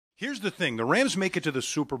Here's the thing: the Rams make it to the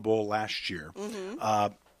Super Bowl last year.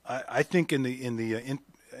 Mm-hmm. I think in the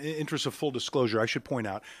interest of full disclosure, I should point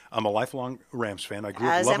out I'm a lifelong Rams fan. I grew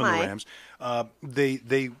up loving the Rams. I'm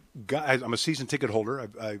a season ticket holder.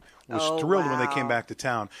 I was thrilled when they came back to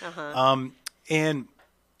town, and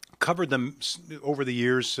covered them over the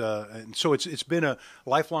years. And so it's been a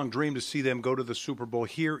lifelong dream to see them go to the Super Bowl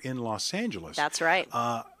here in Los Angeles. That's right.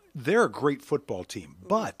 They're a great football team,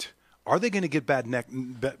 but are they going to get back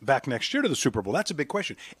next year to the Super Bowl? That's a big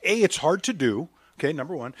question. A, it's hard to do. Okay,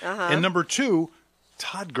 number one. And number two,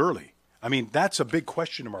 Todd Gurley. I mean, that's a big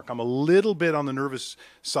question mark. I'm a little bit on the nervous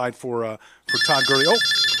side for Todd Gurley. Oh,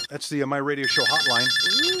 that's the My Radio Show hotline.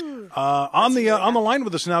 On the line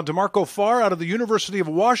with us now, DeMarco Farr out of the University of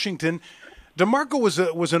Washington. DeMarco was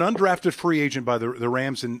an undrafted free agent by the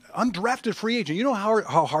Rams, and undrafted free agent. You know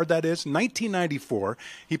how hard that is? 1994.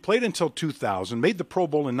 He played until 2000, made the Pro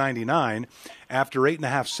Bowl in 99 after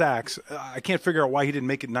 8.5 sacks. I can't figure out why he didn't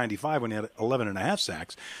make it in 95 when he had 11.5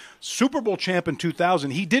 sacks. Super Bowl champ in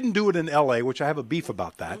 2000. He didn't do it in L.A., which I have a beef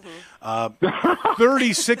about that.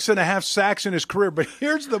 36.5 sacks in his career. But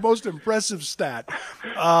here's the most impressive stat.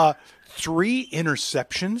 3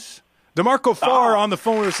 interceptions. DeMarco Farr on the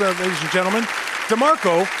phone with us, ladies and gentlemen.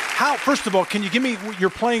 DeMarco, first of all, can you give me your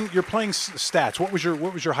playing stats? What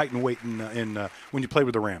was your height and weight in when you played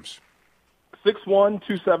with the Rams? 6'1",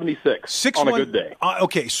 276 on a good day.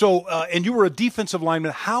 Okay, so and you were a defensive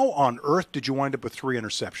lineman. How on earth did you wind up with 3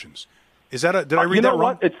 interceptions? Did I read that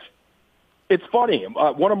wrong? What? It's funny.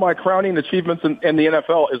 One of my crowning achievements in the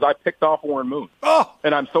NFL is I picked off Warren Moon. Oh!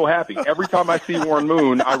 And I'm so happy. Every time I see Warren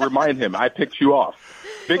Moon, I remind him, I picked you off.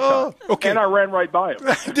 Big time. Okay. And I ran right by him.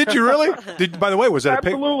 Did you really? By the way, was it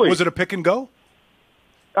Absolutely. Was it a pick and go?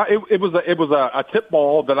 It was a tip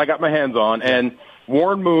ball that I got my hands on, and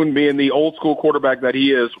Warren Moon, being the old school quarterback that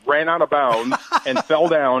he is, ran out of bounds and fell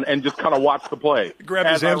down and just kind of watched the play. Grabbed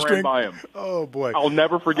his hamstring. I ran by him. Oh boy! I'll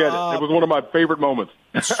never forget it. It was one of my favorite moments.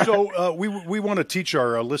 So we want to teach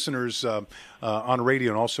our listeners on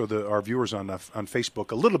radio and also our viewers on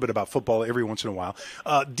Facebook a little bit about football every once in a while.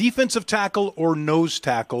 Defensive tackle or nose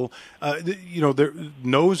tackle?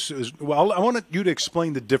 Nose is, well, I want you to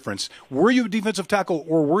explain the difference. Were you a defensive tackle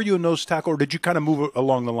or were you a nose tackle, or did you kind of move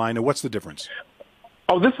along the line? And what's the difference?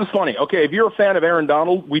 Oh, this is funny. Okay, if you're a fan of Aaron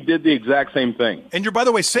Donald, we did the exact same thing. And you're, by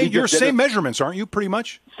the way, you're same measurements, aren't you, pretty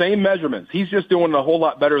much? Same measurements. He's just doing a whole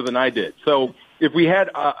lot better than I did. So if we had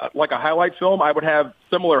like a highlight film, I would have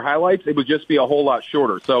similar highlights. It would just be a whole lot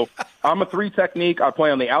shorter. So I'm a 3 technique. I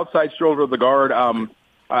play on the outside shoulder of the guard.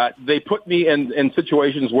 They put me in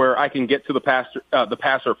situations where I can get to the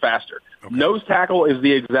passer faster. Okay. Nose tackle is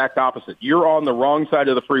the exact opposite. You're on the wrong side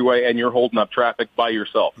of the freeway, and you're holding up traffic by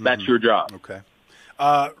yourself. Mm-hmm. That's your job. Okay.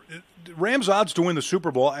 Rams odds to win the Super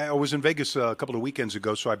Bowl. I was in Vegas a couple of weekends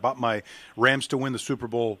ago, so I bought my Rams to win the Super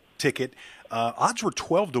Bowl ticket. Odds were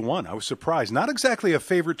 12-1. I was surprised. Not exactly a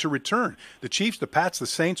favorite to return. The Chiefs, the Pats, the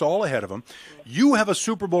Saints, all ahead of them. You have a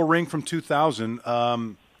Super Bowl ring from 2000.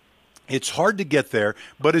 It's hard to get there,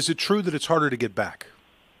 but is it true that it's harder to get back?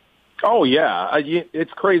 Oh, yeah.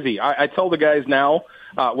 It's crazy. I tell the guys now,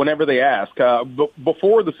 whenever they ask,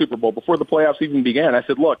 before the Super Bowl, before the playoffs even began, I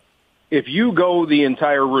said, look, if you go the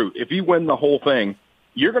entire route, if you win the whole thing,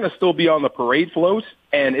 you're going to still be on the parade float,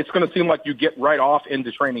 and it's going to seem like you get right off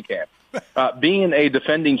into training camp. Being a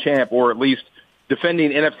defending champ, or at least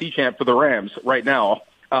defending NFC champ for the Rams right now,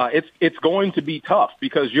 it's going to be tough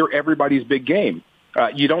because you're everybody's big game.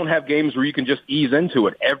 You don't have games where you can just ease into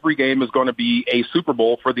it. Every game is going to be a Super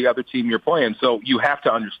Bowl for the other team you're playing, so you have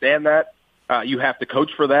to understand that. You have to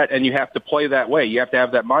coach for that, and you have to play that way. You have to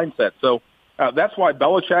have that mindset. So that's why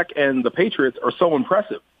Belichick and the Patriots are so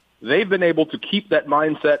impressive. They've been able to keep that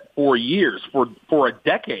mindset for years, for a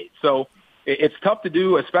decade. So it's tough to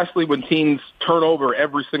do, especially when teams turn over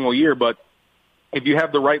every single year. But if you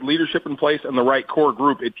have the right leadership in place and the right core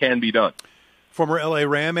group, it can be done. Former L.A.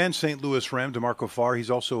 Ram and St. Louis Ram, DeMarco Farr. He's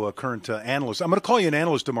also a current analyst. I'm going to call you an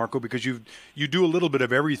analyst, DeMarco, because you do a little bit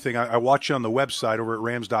of everything. I watch you on the website over at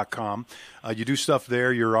Rams.com. You do stuff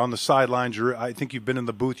there. You're on the sidelines. I think you've been in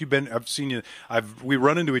the booth. I've seen you. We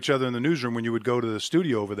run into each other in the newsroom when you would go to the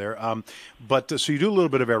studio over there. So you do a little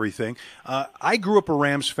bit of everything. I grew up a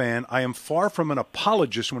Rams fan. I am far from an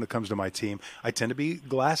apologist when it comes to my team. I tend to be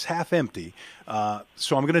glass half empty.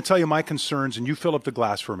 So I'm going to tell you my concerns, and you fill up the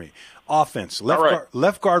glass for me. Offense,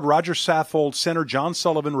 left guard Roger Saffold, center John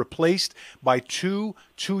Sullivan, replaced by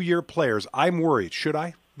two-year players. I'm worried. Should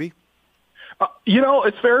I be?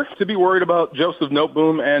 It's fair to be worried about Joseph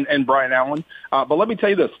Noteboom and Brian Allen. But let me tell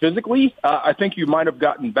you this. Physically, I think you might have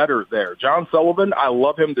gotten better there. John Sullivan, I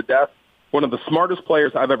love him to death. one of the smartest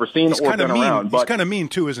players I've ever seen or been around. But he's kind of mean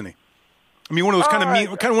too, isn't he? I mean, one of those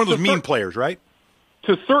one of those mean players, right?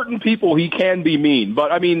 To certain people, he can be mean,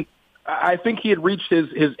 but I mean, I think he had reached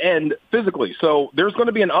his end physically. So there's going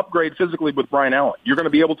to be an upgrade physically with Brian Allen. You're going to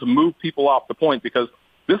be able to move people off the point because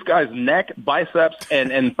this guy's neck, biceps,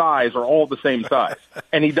 and thighs are all the same size,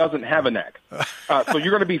 and he doesn't have a neck. So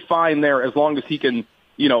you're going to be fine there as long as he can,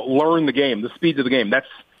 learn the game, the speed of the game.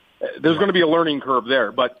 There's going to be a learning curve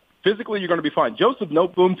there, but physically you're going to be fine. Joseph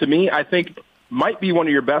Noteboom, to me, I think might be one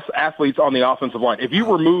of your best athletes on the offensive line. If you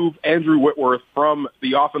remove Andrew Whitworth from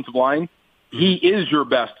the offensive line, he is your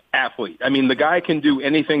best athlete. I mean, the guy can do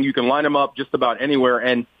anything. You can line him up just about anywhere,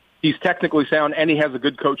 and he's technically sound, and he has a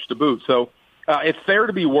good coach to boot. So it's fair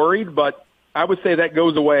to be worried, but I would say that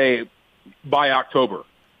goes away by October.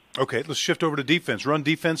 Okay, let's shift over to defense. Run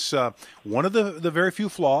defense, one of the very few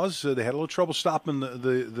flaws. They had a little trouble stopping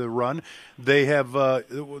the run. They have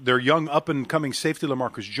their young up-and-coming safety,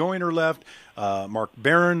 LaMarcus Joyner, left. Mark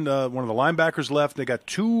Barron, one of the linebackers, left. They got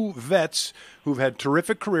two vets who've had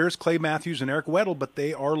terrific careers, Clay Matthews and Eric Weddle, but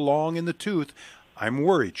they are long in the tooth. I'm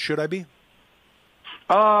worried. Should I be?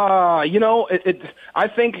 I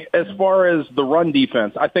think as far as the run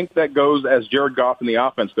defense, I think that goes as Jared Goff and the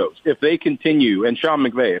offense goes. If they continue, and Sean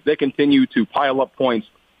McVay, if they continue to pile up points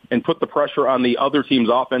and put the pressure on the other team's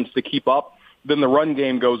offense to keep up, then the run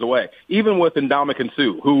game goes away. Even with Ndamukong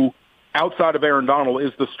Suh, who outside of Aaron Donald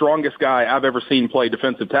is the strongest guy I've ever seen play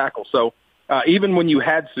defensive tackle. So even when you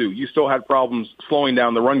had Suh, you still had problems slowing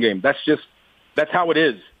down the run game. That's how it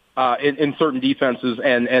is. In certain defenses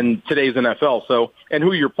and today's NFL, and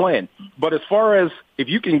who you're playing. But as far as if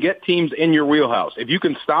you can get teams in your wheelhouse, if you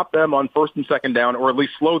can stop them on first and second down or at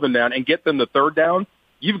least slow them down and get them to third down,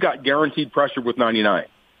 you've got guaranteed pressure with 99.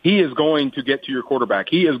 He is going to get to your quarterback.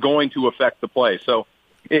 He is going to affect the play. So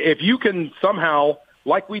if you can somehow,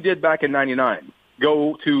 like we did back in 99,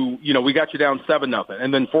 go to, we got you down 7-0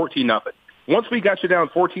 and then 14-0. Once we got you down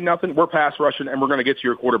 14-0, we're pass rushing and we're going to get to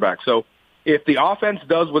your quarterback. So if the offense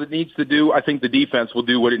does what it needs to do, I think the defense will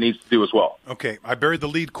do what it needs to do as well. Okay, I buried the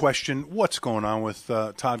lead question. What's going on with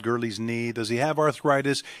Todd Gurley's knee? Does he have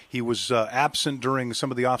arthritis? He was absent during some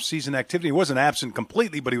of the off-season activity. He wasn't absent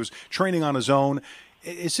completely, but he was training on his own.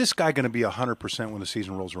 Is this guy going to be 100% when the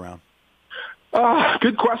season rolls around?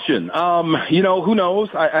 Good question. Who knows?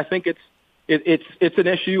 I think it's an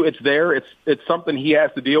issue. It's there. It's something he has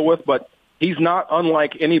to deal with, but he's not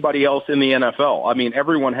unlike anybody else in the NFL. I mean,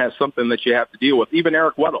 everyone has something that you have to deal with. Even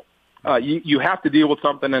Eric Weddle, you have to deal with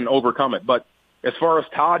something and overcome it. But as far as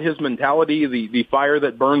Todd, his mentality, the fire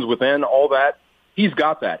that burns within, all that, he's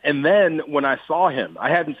got that. And then when I saw him, I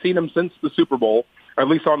hadn't seen him since the Super Bowl, or at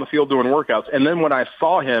least on the field doing workouts. And then when I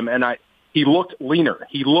saw him, he looked leaner,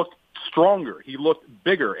 he looked stronger, he looked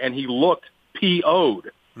bigger, and he looked PO'd.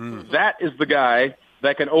 That is the guy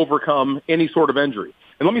that can overcome any sort of injury.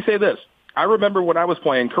 And let me say this. I remember when I was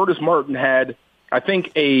playing, Curtis Martin had, I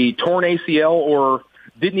think, a torn ACL or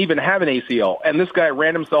didn't even have an ACL, and this guy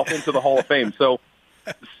ran himself into the Hall of Fame. So,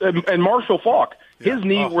 and Marshall Faulk, his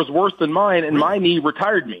knee was worse than mine, and my knee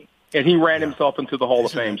retired me, and he ran himself into the Hall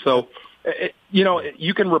of Fame. So,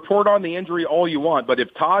 you can report on the injury all you want, but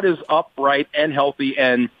if Todd is upright and healthy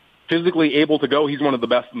and physically able to go, he's one of the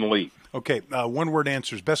best in the league. Okay, one-word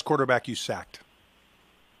answers. Best quarterback you sacked?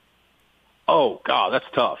 Oh, God, that's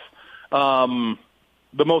tough.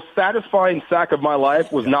 The most satisfying sack of my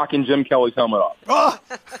life was knocking Jim Kelly's helmet off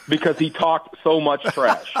because he talked so much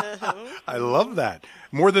trash. I love that.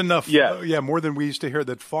 More than more than we used to hear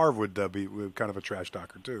that Farr would be kind of a trash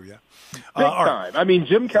talker too. Yeah, big time. I mean,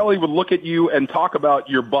 Jim Kelly would look at you and talk about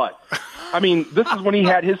your butt. I mean, this is when he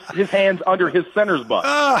had his hands under his center's butt.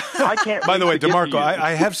 I can't. By the way, DeMarco,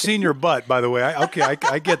 I have seen your butt. By the way,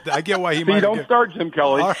 I get why he might. Don't start, Jim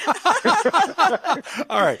Kelly.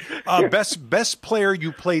 All right, best player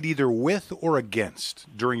you played either with or against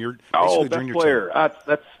during your best player.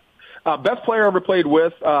 That's best player I ever played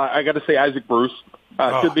with. I got to say Isaac Bruce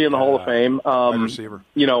should be in the Hall of Fame. Receiver.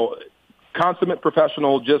 Consummate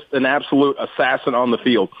professional, just an absolute assassin on the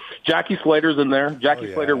field. Jackie Slater's in there.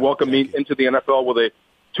 Jackie Slater welcomed me into the NFL with a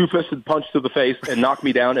two-fisted punch to the face and knocked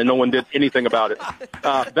me down, and no one did anything about it.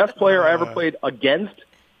 Best player I ever played against,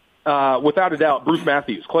 without a doubt, Bruce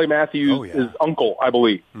Matthews. Clay Matthews' his uncle, I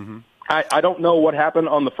believe. Mm-hmm. I don't know what happened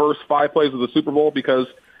on the first 5 plays of the Super Bowl because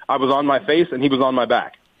I was on my face and he was on my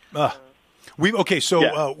back. We've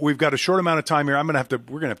got a short amount of time here. We're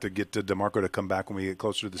gonna have to get to DeMarco to come back when we get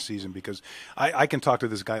closer to the season because I can talk to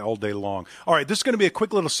this guy all day long. All right, this is going to be a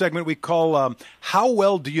quick little segment we call "How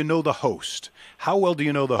Well Do You Know the Host?" How well do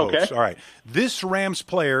you know the host? Okay. All right, this Rams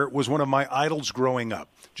player was one of my idols growing up.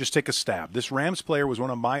 Just take a stab. This Rams player was one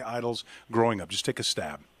of my idols growing up. Just take a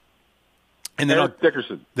stab. And then Eric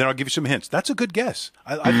Dickerson. Then I'll give you some hints. That's a good guess.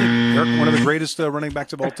 I think Eric, one of the greatest running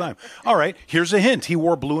backs of all time. All right, here's a hint. He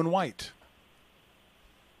wore blue and white.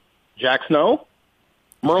 Jack Snow?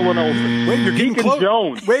 Merlin Olsen. Wait, you're getting Deacon close.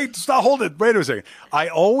 Jones. Wait, stop, hold it. Wait a second.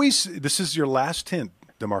 This is your last hint,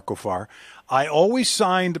 DeMarco Farr. I always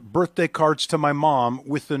signed birthday cards to my mom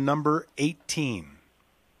with the number 18.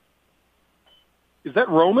 Is that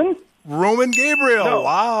Roman? Roman Gabriel. No.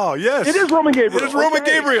 Wow, yes. It is Roman Gabriel. It is Roman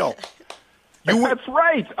Gabriel. That's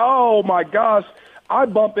right. Oh, my gosh. I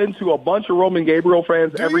bump into a bunch of Roman Gabriel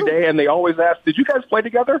fans every day, and they always ask, did you guys play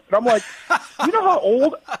together? And I'm like, you know how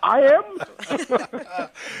old I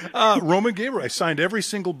am? Roman Gabriel. I signed every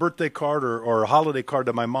single birthday card or holiday card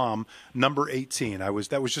to my mom, number 18. That was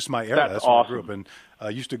just my era. That's when awesome. I grew up. And I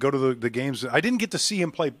used to go to the games. I didn't get to see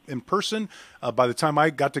him play in person. By the time I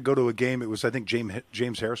got to go to a game, it was, I think,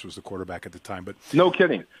 James Harris was the quarterback at the time. But no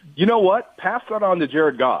kidding. You know what? Pass that on to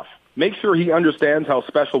Jared Goff. Make sure he understands how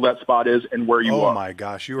special that spot is and where you are. Oh, my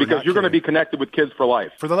gosh. Because you're going to be connected with kids for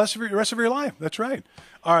life. For the rest of your life. That's right.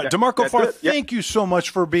 All right, Yeah, DeMarco Farr, yeah. thank you so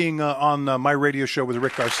much for being on my radio show with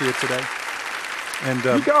Rick Garcia today. And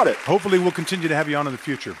You got it. Hopefully we'll continue to have you on in the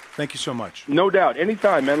future. Thank you so much. No doubt.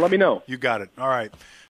 Anytime, man. Let me know. You got it. All right.